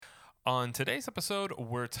On today's episode,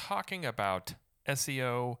 we're talking about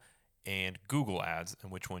SEO and Google Ads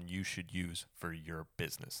and which one you should use for your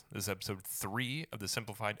business. This is episode 3 of the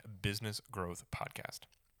Simplified Business Growth Podcast.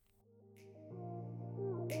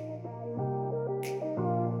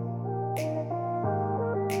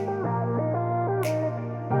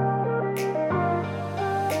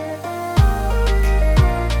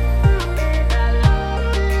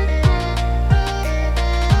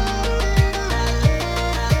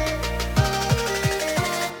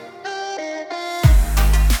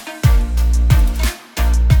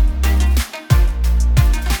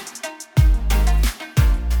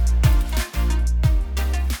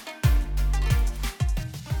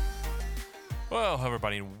 Well, hello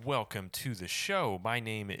everybody, and welcome to the show. My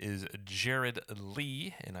name is Jared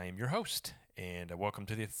Lee, and I am your host. And welcome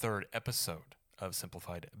to the 3rd episode of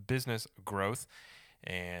Simplified Business Growth.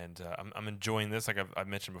 And I'm enjoying this. Like I've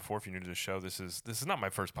mentioned before, if you're new to the show, this is not my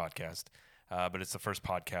first podcast, but it's the first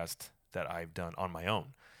podcast that I've done on my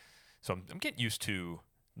own. So I'm getting used to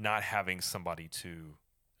not having somebody to,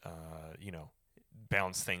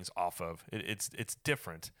 bounce things off of. It's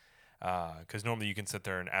different. Because normally you can sit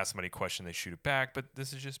there and ask somebody a question, they shoot it back, but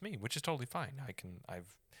this is just me, which is totally fine.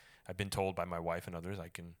 I've been told by my wife and others I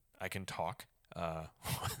can talk.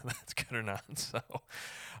 That's good or not, so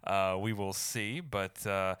we will see. But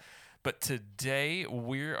today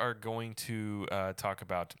we are going to talk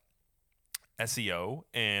about SEO,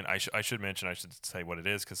 and I should say what it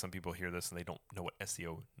is, because some people hear this and they don't know what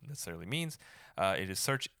SEO necessarily means. It is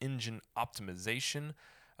search engine optimization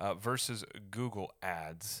versus Google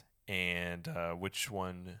Ads. And which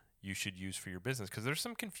one you should use for your business. Because there's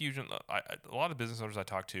some confusion. A lot of business owners I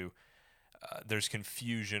talk to, there's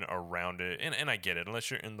confusion around it. And I get it.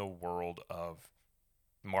 Unless you're in the world of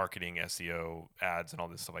marketing, SEO, ads, and all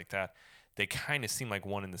this stuff like that, they kind of seem like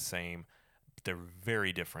one and the same. They're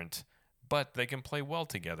very different. But they can play well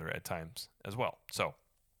together at times as well. So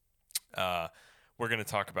we're going to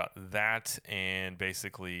talk about that and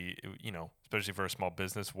basically, especially for a small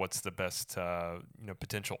business, what's the best,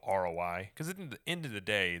 potential ROI? Because at the end of the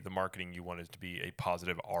day, the marketing you want it to be a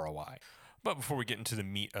positive ROI. But before we get into the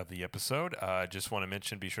meat of the episode, I just want to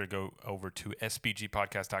mention, be sure to go over to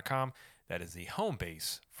sbgpodcast.com. That is the home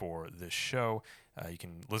base for this show. You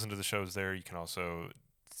can listen to the shows there. You can also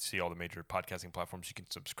see all the major podcasting platforms you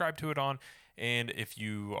can subscribe to it on. And if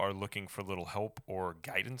you are looking for a little help or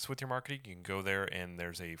guidance with your marketing, you can go there and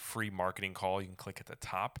there's a free marketing call. You can click at the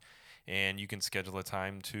top and you can schedule a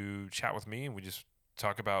time to chat with me. And we just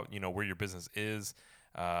talk about, where your business is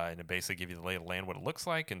and it basically give you the lay of the land, what it looks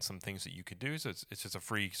like, and some things that you could do. So it's just a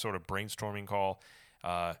free sort of brainstorming call,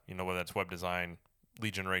 whether that's web design,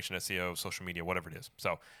 lead generation, SEO, social media, whatever it is.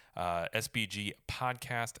 So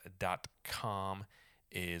sbgpodcast.com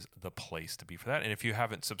is the place to be for that. And if you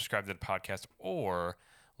haven't subscribed to the podcast or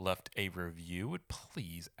left a review, would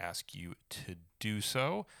please ask you to do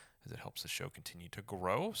so, as it helps the show continue to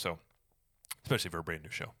grow. So, especially for a brand new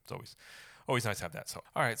show, it's always nice to have that. So,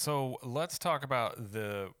 all right, so let's talk about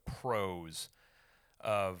the pros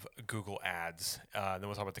of Google Ads. Then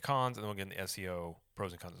we'll talk about the cons, and then we'll get into SEO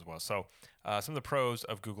pros and cons as well. So, some of the pros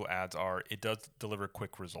of Google Ads are it does deliver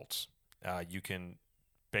quick results. You can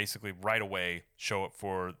basically right away show up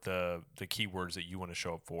for the keywords that you want to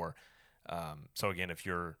show up for. So again, if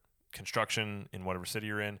you're construction in whatever city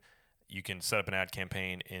you're in, you can set up an ad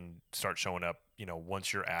campaign and start showing up.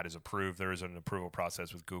 Once your ad is approved, there is an approval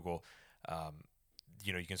process with Google.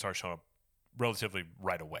 You can start showing up relatively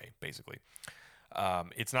right away, basically.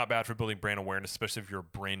 It's not bad for building brand awareness, especially if you're a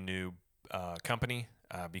brand new company,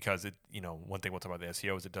 because one thing we'll talk about the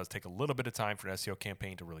SEO is it does take a little bit of time for an SEO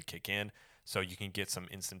campaign to really kick in. So you can get some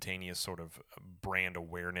instantaneous sort of brand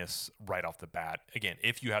awareness right off the bat. Again,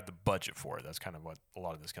 if you have the budget for it, that's kind of what a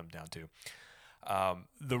lot of this comes down to.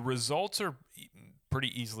 The results are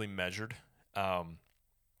pretty easily measured.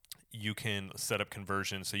 You can set up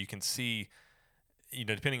conversions, so you can see,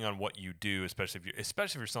 depending on what you do, especially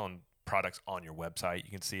if you're selling products on your website, you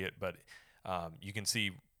can see it. But you can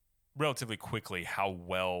see relatively quickly how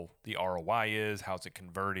well the ROI is, how's it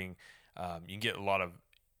converting. You can get a lot of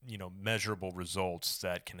measurable results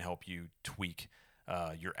that can help you tweak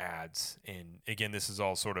your ads. And again, this is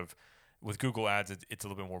all sort of with Google Ads, it's a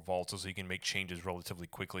little bit more volatile, so you can make changes relatively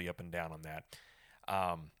quickly up and down on that.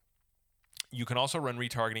 You can also run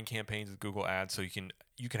retargeting campaigns with Google Ads, so you can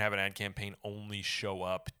have an ad campaign only show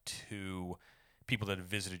up to people that have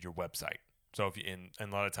visited your website. So and a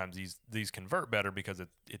lot of times these convert better because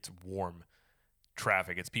it's warm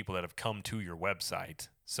traffic. It's people that have come to your website.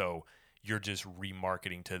 So you're just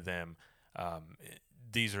remarketing to them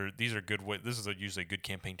these are good. This is usually a good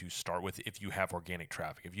campaign to start with if you have organic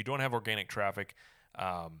traffic. If you don't have organic traffic,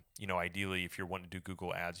 ideally, if you're wanting to do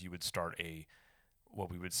Google Ads, you would start what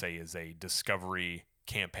we would say is a discovery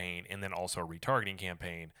campaign and then also a retargeting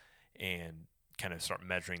campaign, and kind of start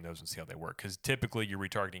measuring those and see how they work. Because typically your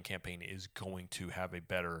retargeting campaign is going to have a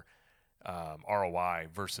better ROI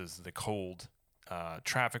versus the cold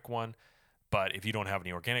traffic one. But if you don't have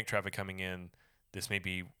any organic traffic coming in, this may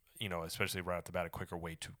be, especially right off the bat, a quicker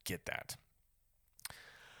way to get that.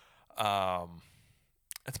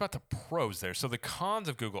 That's about the pros there. So the cons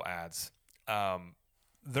of Google Ads,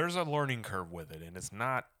 there's a learning curve with it, and it's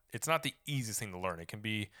not the easiest thing to learn. It can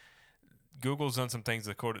be, Google's done some things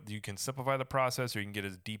that you can simplify the process, or you can get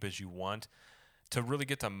as deep as you want to really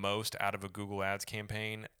get the most out of a Google Ads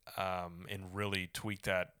campaign, and really tweak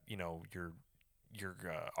that, your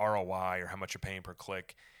ROI or how much you're paying per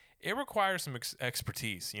click. It requires some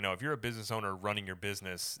expertise. If you're a business owner running your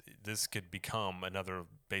business, this could become another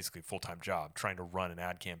basically full-time job, trying to run an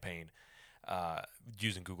ad campaign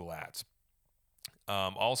using Google Ads.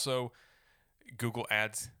 Also, Google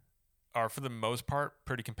Ads are, for the most part,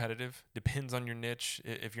 pretty competitive. Depends on your niche.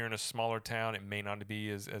 If you're in a smaller town, it may not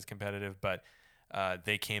be as competitive, but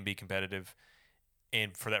they can be competitive.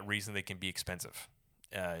 And for that reason, they can be expensive.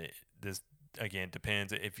 This, again,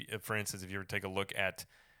 depends. For instance, if you were to take a look at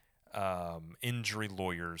injury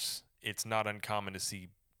lawyers, it's not uncommon to see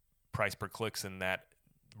price per clicks in that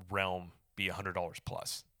realm be $100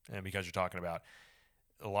 plus. And because you're talking about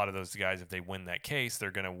a lot of those guys, if they win that case,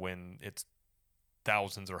 they're going to win. It's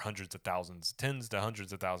thousands or hundreds of thousands, tens to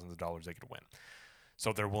hundreds of thousands of dollars they could win.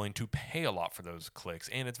 So they're willing to pay a lot for those clicks,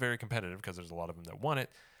 and it's very competitive because there's a lot of them that want it.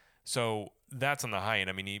 So that's on the high end.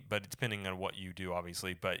 I mean, but depending on what you do,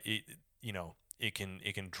 obviously, but it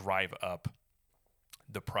can drive up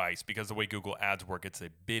the price, because the way Google Ads work, it's a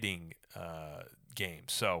bidding game.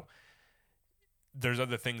 So there's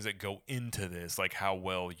other things that go into this, like how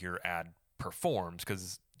well your ad performs,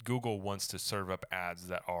 because Google wants to serve up ads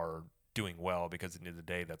that are doing well, because at the end of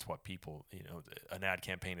the day, that's what people, an ad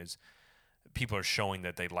campaign is, people are showing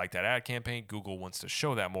that they like that ad campaign. Google wants to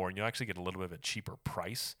show that more, and you'll actually get a little bit of a cheaper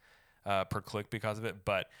price per click because of it.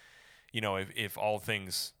 But, if all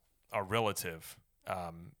things are relative,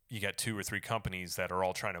 you got 2 or 3 companies that are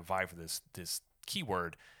all trying to vie for this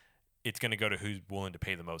keyword, it's going to go to who's willing to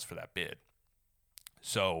pay the most for that bid.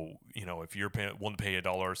 So, if you're willing to pay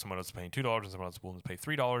 $1, someone else is paying $2, and someone else is willing to pay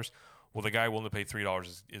 $3, well, the guy willing to pay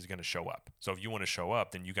 $3 is going to show up. So if you want to show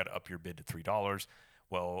up, then you got to up your bid to $3.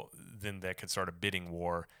 Well, then that could start a bidding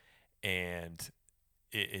war, and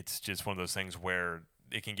it's just one of those things where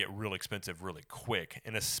it can get real expensive really quick.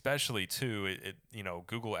 And especially too,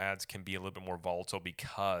 Google Ads can be a little bit more volatile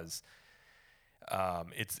because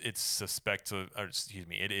it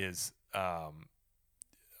is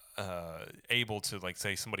able to, like,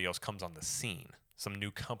 say somebody else comes on the scene, some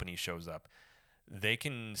new company shows up, they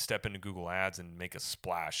can step into Google Ads and make a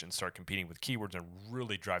splash and start competing with keywords and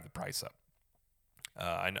really drive the price up.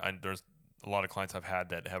 There's a lot of clients I've had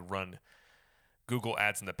that have run Google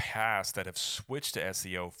Ads in the past that have switched to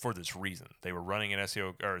SEO for this reason. They were running they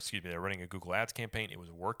were running a Google Ads campaign. It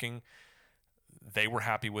was working. They were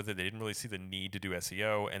happy with it. They didn't really see the need to do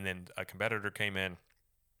SEO. And then a competitor came in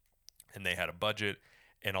and they had a budget,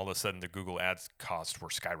 and all of a sudden the Google Ads costs were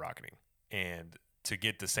skyrocketing. And to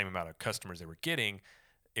get the same amount of customers they were getting,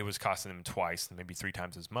 it was costing them twice, maybe 3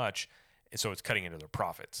 times as much. And so it's cutting into their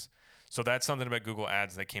profits. So that's something about Google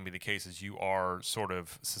Ads that can be the case, is you are sort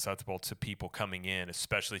of susceptible to people coming in,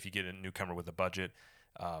 especially if you get a newcomer with a budget.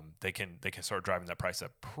 They can start driving that price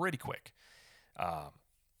up pretty quick.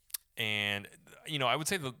 And I would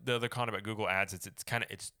say the other con about Google Ads is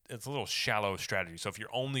it's a little shallow strategy. So if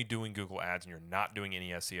you're only doing Google Ads and you're not doing any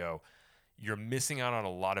SEO, you're missing out on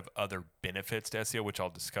a lot of other benefits to SEO, which I'll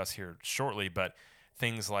discuss here shortly. But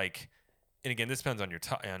things like, and again, this depends on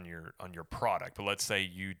your product. But let's say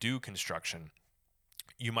you do construction,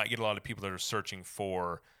 you might get a lot of people that are searching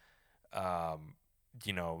for,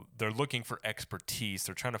 they're looking for expertise.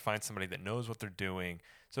 They're trying to find somebody that knows what they're doing.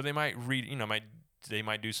 So they might read, they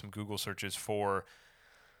might do some Google searches for,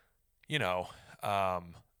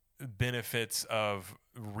 benefits of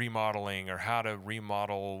remodeling or how to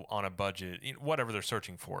remodel on a budget, whatever they're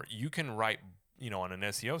searching for. You can write, on an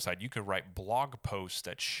SEO side, you could write blog posts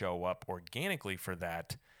that show up organically for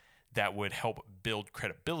that would help build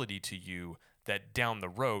credibility to you, that down the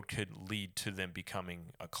road could lead to them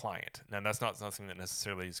becoming a client. Now, that's not something that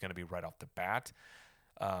necessarily is going to be right off the bat,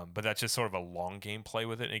 but that's just sort of a long game play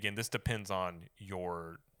with it. And again, this depends on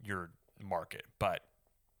your market, but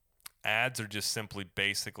ads are just simply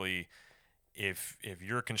basically if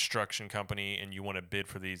you're a construction company and you want to bid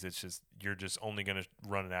for these, it's just you're just only going to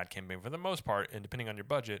run an ad campaign for the most part, and depending on your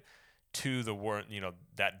budget, to the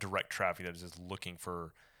that direct traffic that is just looking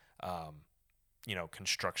for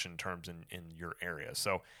construction terms in your area.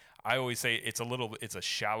 So I always say it's a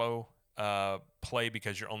shallow play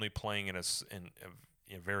because you're only playing in a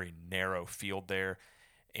very narrow field there,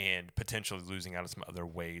 and potentially losing out on some other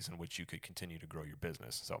ways in which you could continue to grow your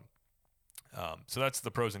business. So that's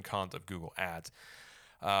the pros and cons of Google Ads.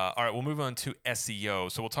 All right, we'll move on to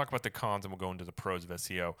SEO. So we'll talk about the cons and we'll go into the pros of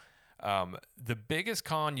SEO. The biggest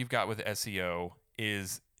con you've got with SEO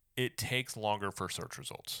is it takes longer for search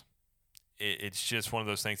results. It's just one of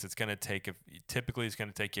those things that's going to typically it's going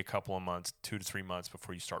to take you a couple of months, 2 to 3 months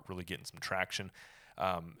before you start really getting some traction.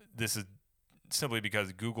 This is simply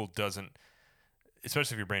because Google doesn't,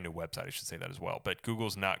 especially if you're a brand new website, I should say that as well, but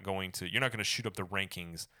Google's not going to, you're not going to shoot up the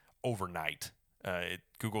rankings overnight.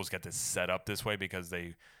 Google's got this set up this way because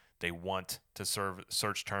they want to serve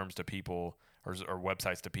search terms to people or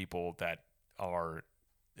websites to people that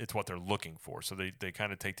it's what they're looking for. So they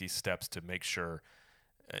kind of take these steps to make sure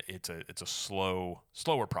it's a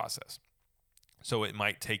slower process. So it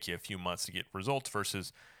might take you a few months to get results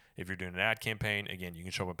versus if you're doing an ad campaign, again, you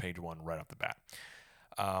can show up on page one right off the bat.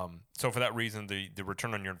 So for that reason, the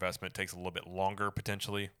return on your investment takes a little bit longer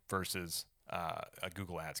potentially versus a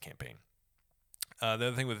Google Ads campaign. The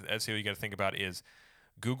other thing with SEO you got to think about is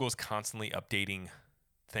Google's constantly updating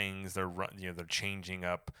things. They're changing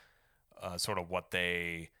up sort of what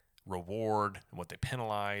they reward and what they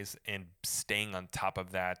penalize, and staying on top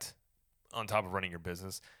of that, on top of running your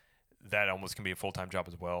business, that almost can be a full-time job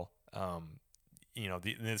as well.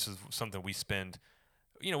 This is something we spend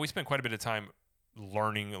quite a bit of time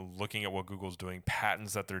learning, looking at what Google's doing,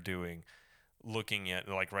 patents that they're doing, looking at,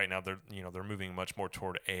 like, right now they're moving much more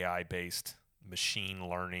toward AI based machine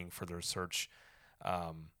learning for their search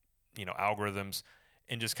algorithms,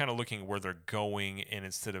 and just kind of looking where they're going, and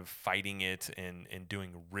instead of fighting it and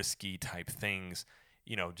doing risky type things,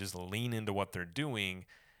 just lean into what they're doing.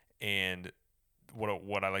 And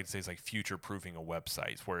what I like to say is like future proofing a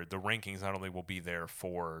website where the rankings not only will be there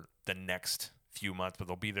for the next few months, but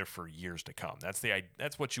they'll be there for years to come.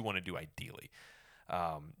 That's what you want to do ideally.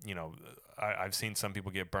 I've seen some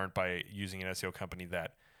people get burnt by using an SEO company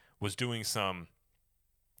that was doing some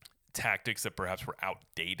tactics that perhaps were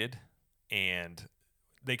outdated, and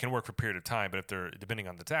they can work for a period of time, but if they're depending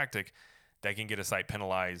on the tactic, that can get a site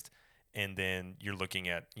penalized. And then you're looking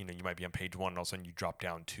at, you might be on page one and all of a sudden you drop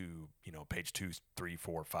down to, page 2, 3,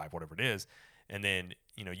 4, 5, whatever it is. And then,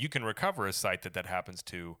 you can recover a site that happens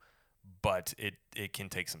to, but it can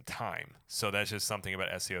take some time. So that's just something about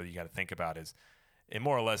SEO you got to think about and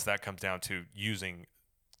more or less that comes down to using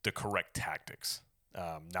the correct tactics,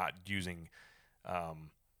 not using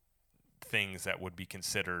things that would be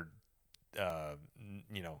considered,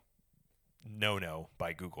 no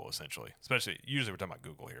by Google, essentially. Usually we're talking about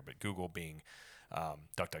Google here, but Google being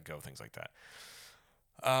DuckDuckGo, things like that.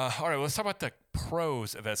 All right, let's talk about the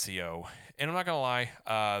pros of SEO. And I'm not going to lie,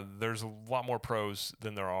 there's a lot more pros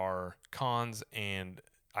than there are cons, and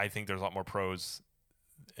I think there's a lot more pros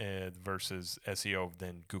versus SEO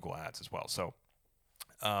than Google Ads as well. So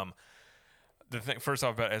the thing first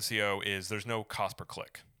off about SEO is there's no cost per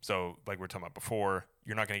click. So like we were talking about before,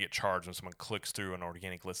 you're not going to get charged when someone clicks through an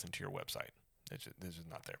organic listing to your website. This is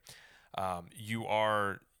not there.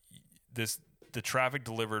 The traffic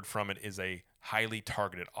delivered from it is a highly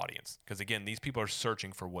targeted audience, because again, these people are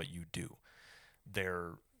searching for what you do.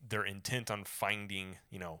 They're intent on finding,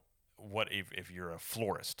 what if you're a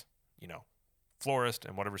florist, florist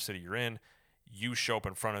in whatever city you're in, you show up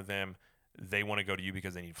in front of them, they want to go to you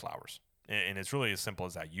because they need flowers. And it's really as simple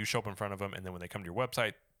as that. You show up in front of them, and then when they come to your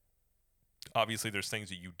website, obviously there's things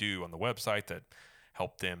that you do on the website that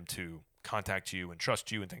help them to contact you and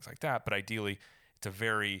trust you and things like that. But ideally, it's a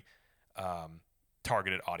very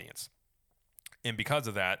targeted audience. And because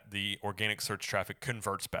of that, the organic search traffic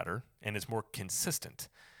converts better and it's more consistent.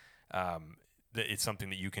 It's something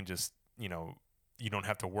that you can just, you don't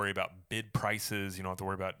have to worry about bid prices. You don't have to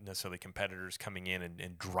worry about necessarily competitors coming in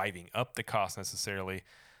and driving up the cost necessarily,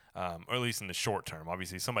 or at least in the short term.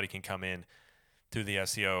 Obviously, somebody can come in through the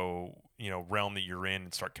SEO, realm that you're in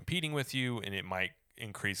and start competing with you, and it might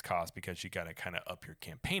increase cost because you got to kind of up your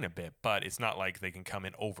campaign a bit. But it's not like they can come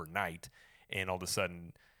in overnight and all of a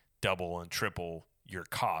sudden double and triple your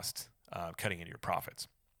cost, cutting into your profits.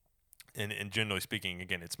 And generally speaking,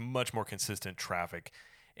 again, it's much more consistent traffic,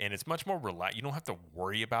 and it's much more relaxed. You don't have to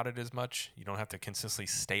worry about it as much. You don't have to consistently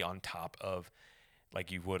stay on top of,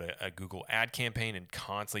 like you would a Google ad campaign and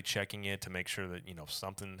constantly checking it to make sure that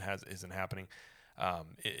something isn't happening.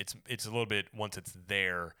 It's a little bit, once it's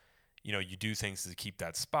there, you do things to keep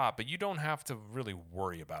that spot, but you don't have to really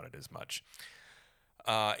worry about it as much.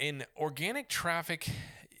 In organic traffic,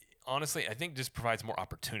 honestly, I think just provides more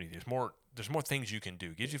opportunity. There's more things you can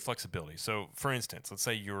do. It gives you flexibility. So, for instance, let's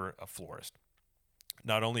say you're a florist.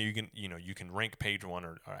 Not only you can rank page one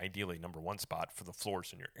or ideally number one spot for the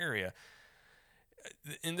florists in your area,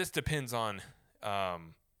 and this depends on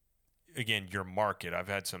again your market. I've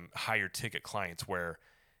had some higher ticket clients where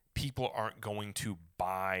people aren't going to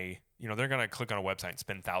buy. They're going to click on a website and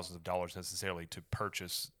spend thousands of dollars necessarily to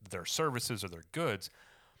purchase their services or their goods.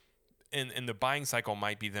 And the buying cycle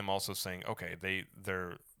might be them also saying, okay,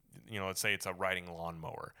 they're let's say it's a riding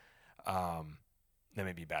lawnmower. That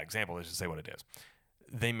may be a bad example. Let's just say what it is.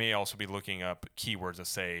 They may also be looking up keywords that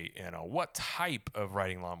say, what type of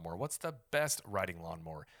riding lawnmower? What's the best riding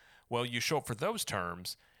lawnmower? Well, you show up for those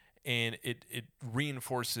terms, and it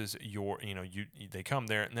reinforces your, they come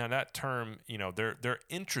there. Now that term, they're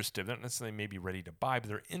interested. They're not necessarily maybe ready to buy, but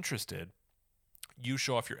they're interested. You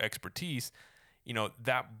show off your expertise.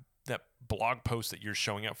 That blog post that you're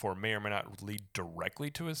showing up for may or may not lead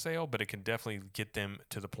directly to a sale, but it can definitely get them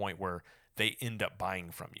to the point where they end up buying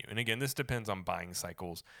from you. And again, this depends on buying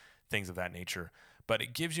cycles, things of that nature, but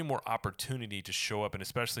it gives you more opportunity to show up. And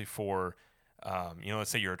especially for, let's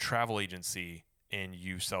say you're a travel agency and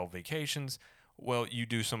you sell vacations. Well, you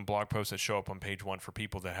do some blog posts that show up on page one for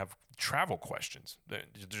people that have travel questions. They're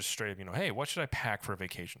just straight up, hey, what should I pack for a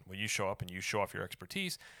vacation? Well, you show up and you show off your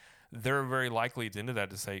expertise. They're very likely at the end of that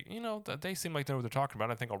to say, that they seem like they know what they're talking about.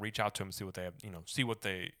 I think I'll reach out to them and see what they have, see what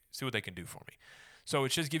they can do for me. So it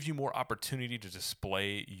just gives you more opportunity to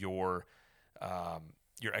display your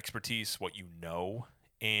expertise, what you know,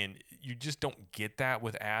 and you just don't get that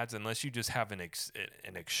with ads unless you just have an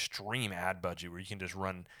extreme ad budget where you can just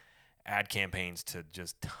run ad campaigns to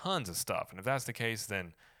just tons of stuff. And if that's the case,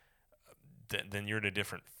 then you're in a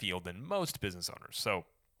different field than most business owners. So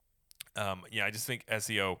I just think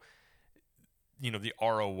SEO, the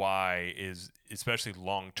ROI is, especially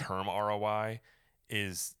long-term ROI,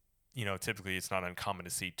 is, typically it's not uncommon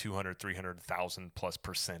to see 200, 300,000 plus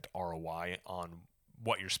 % ROI on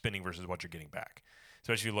what you're spending versus what you're getting back.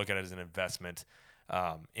 Especially if you look at it as an investment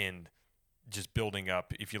in just building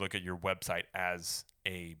up. If you look at your website as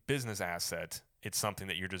a business asset, it's something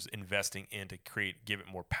that you're just investing in to give it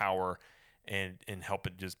more power and help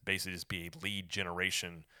it just basically just be a lead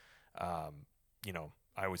generation.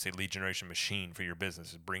 I would say lead generation machine for your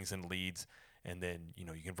business. It brings in leads, and then you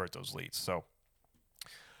convert those leads. So,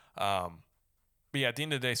 but yeah, at the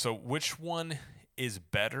end of the day, so which one is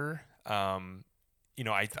better?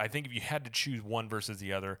 I think if you had to choose one versus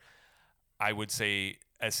the other, I would say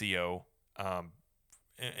SEO.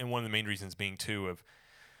 And one of the main reasons being too,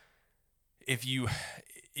 if you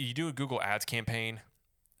do a Google Ads campaign,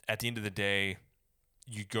 at the end of the day,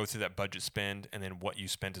 you go through that budget spend, and then what you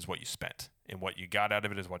spent is what you spent, and what you got out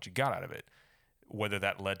of it is what you got out of it. Whether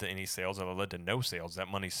that led to any sales or led to no sales, that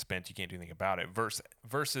money's spent. You can't do anything about it.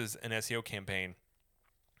 Versus an SEO campaign,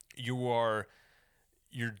 you're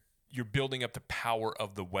building up the power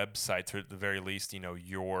of the website to, at the very least.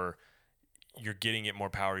 You're getting it more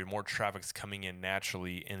power. More traffic's coming in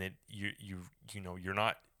naturally, and you're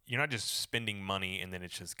not just spending money and then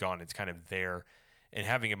it's just gone. It's kind of there. And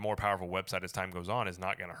having a more powerful website as time goes on is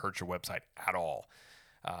not going to hurt your website at all.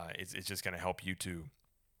 It's just going to help you to,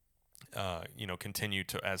 continue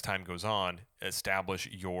to, as time goes on, establish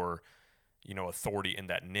your, authority in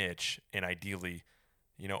that niche, and ideally,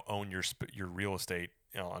 own your real estate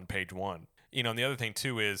on page one. And the other thing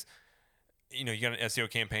too is, you got an SEO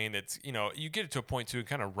campaign that's, you get it to a point too, it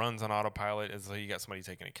kind of runs on autopilot as though you got somebody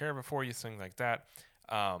taking care of it for you, things like that.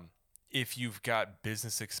 If you've got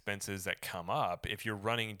business expenses that come up, if you're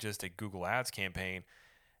running just a Google Ads campaign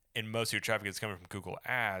and most of your traffic is coming from Google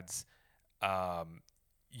Ads,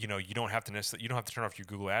 you don't have to turn off your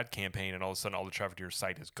Google Ad campaign and all of a sudden all the traffic to your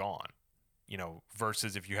site is gone.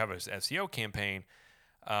 Versus if you have an SEO campaign,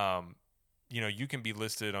 you can be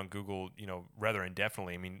listed on Google, rather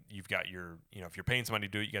indefinitely. I mean, you've got your, if you're paying somebody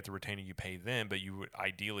to do it, you got the retainer, you pay them, but you would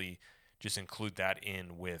ideally just include that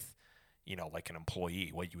in with, like an employee,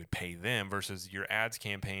 what you would pay them, versus your ads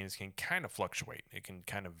campaigns can kind of fluctuate. It can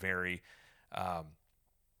kind of vary, and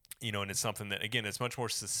it's something that, again, it's much more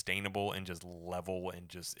sustainable and just level and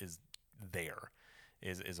just is there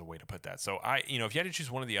is a way to put that. So if you had to choose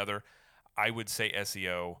one or the other, I would say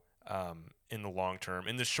SEO in the long term.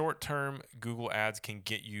 In the short term, Google Ads can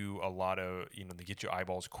get you a lot of, they get you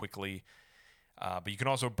eyeballs quickly, but you can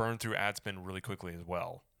also burn through ad spend really quickly as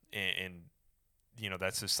well. And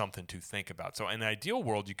that's just something to think about. So in the ideal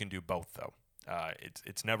world, you can do both though.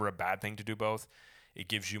 It's never a bad thing to do both. It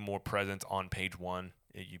gives you more presence on page one.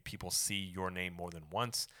 People see your name more than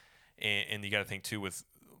once, and you got to think too. With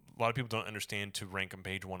a lot of people don't understand to rank on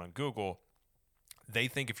page one on Google. They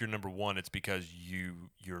think if you're number one, it's because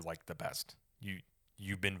you're like the best.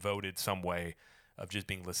 You've been voted some way of just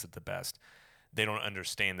being listed the best. They don't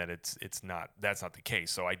understand that that's not the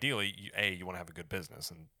case. So ideally, you want to have a good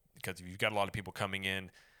business, and because if you've got a lot of people coming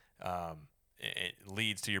in, it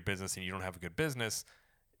leads to your business, and you don't have a good business,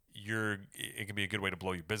 it can be a good way to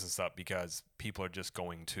blow your business up because people are just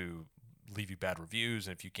going to leave you bad reviews,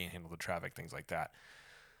 and if you can't handle the traffic, things like that.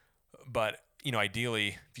 But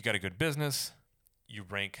ideally, if you got a good business, you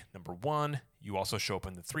rank number one. You also show up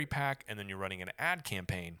in the 3-pack, and then you're running an ad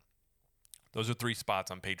campaign. Those are 3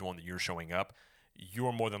 spots on page one that you're showing up.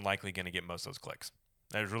 You're more than likely going to get most of those clicks.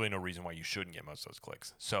 There's really no reason why you shouldn't get most of those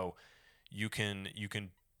clicks. So you can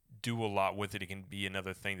do a lot with it. It can be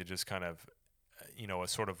another thing that just kind of, a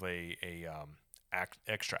sort of a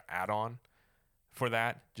extra add-on for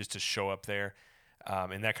that, just to show up there.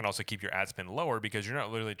 And that can also keep your ad spend lower because you're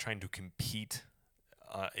not literally trying to compete.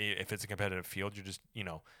 If it's a competitive field, you're just,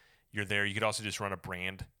 you're there. You could also just run a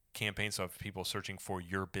brand campaign. So if people are searching for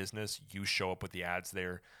your business, you show up with the ads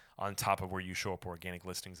there on top of where you show up organic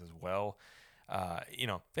listings as well.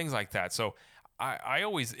 Things like that. So I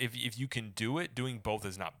always, if you can do it, doing both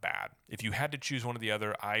is not bad. If you had to choose one or the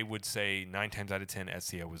other, I would say 9 times out of 10,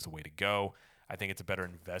 SEO is the way to go. I think it's a better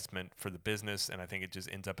investment for the business, and I think it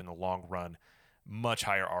just ends up in the long run much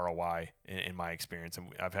higher ROI in my experience.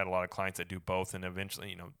 And I've had a lot of clients that do both, and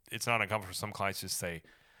eventually, it's not uncommon for some clients to just say,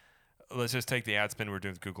 let's just take the ad spend we're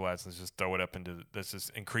doing with Google Ads, let's just throw it up let's just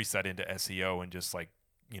increase that into SEO and just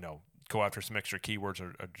go after some extra keywords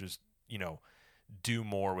or just, do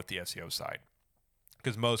more with the SEO side.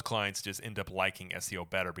 Because most clients just end up liking SEO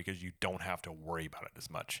better because you don't have to worry about it as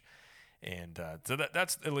much. And so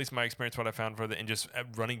that's at least my experience, what I found and just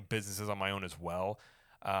running businesses on my own as well.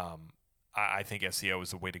 I think SEO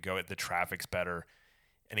is the way to go. The traffic's better.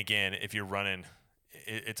 And again, if you're running,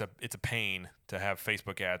 it's a pain to have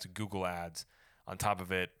Facebook ads, Google ads on top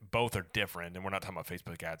of it. Both are different, and we're not talking about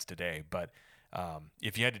Facebook ads today. But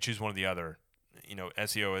if you had to choose one or the other,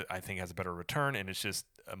 SEO I think has a better return, and it's just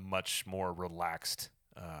a much more relaxed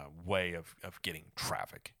way of getting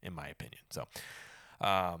traffic, in my opinion. So,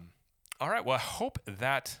 all right. Well, I hope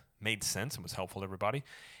that made sense and was helpful to everybody.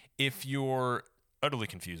 If you're utterly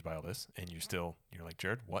confused by all this and you're like,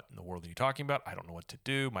 Jared, what in the world are you talking about? I don't know what to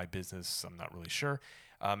do. My business, I'm not really sure.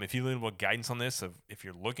 If you need a little guidance on this, if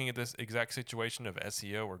you're looking at this exact situation of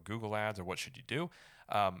SEO or Google ads or what should you do,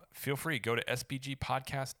 feel free, go to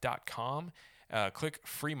sbgpodcast.com, click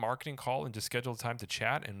free marketing call and just schedule a time to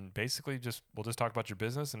chat. And basically we'll just talk about your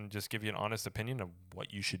business and just give you an honest opinion of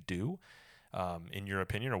what you should do, in your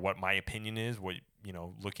opinion, or what my opinion is, what,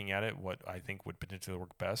 looking at it, what I think would potentially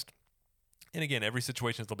work best. And again, every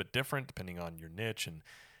situation is a little bit different depending on your niche and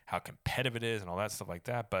how competitive it is and all that stuff like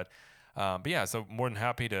that. But yeah, so more than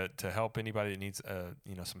happy to help anybody that needs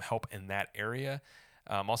some help in that area.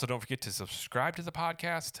 Also, don't forget to subscribe to the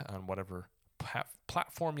podcast on whatever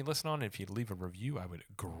platform you listen on. If you leave a review, I would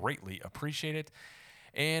greatly appreciate it.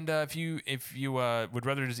 And if you would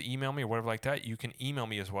rather just email me or whatever like that, you can email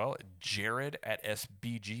me as well,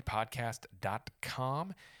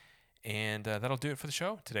 jared@sbgpodcast.com. And that'll do it for the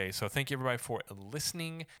show today. So thank you, everybody, for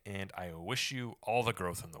listening, and I wish you all the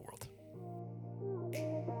growth in the world.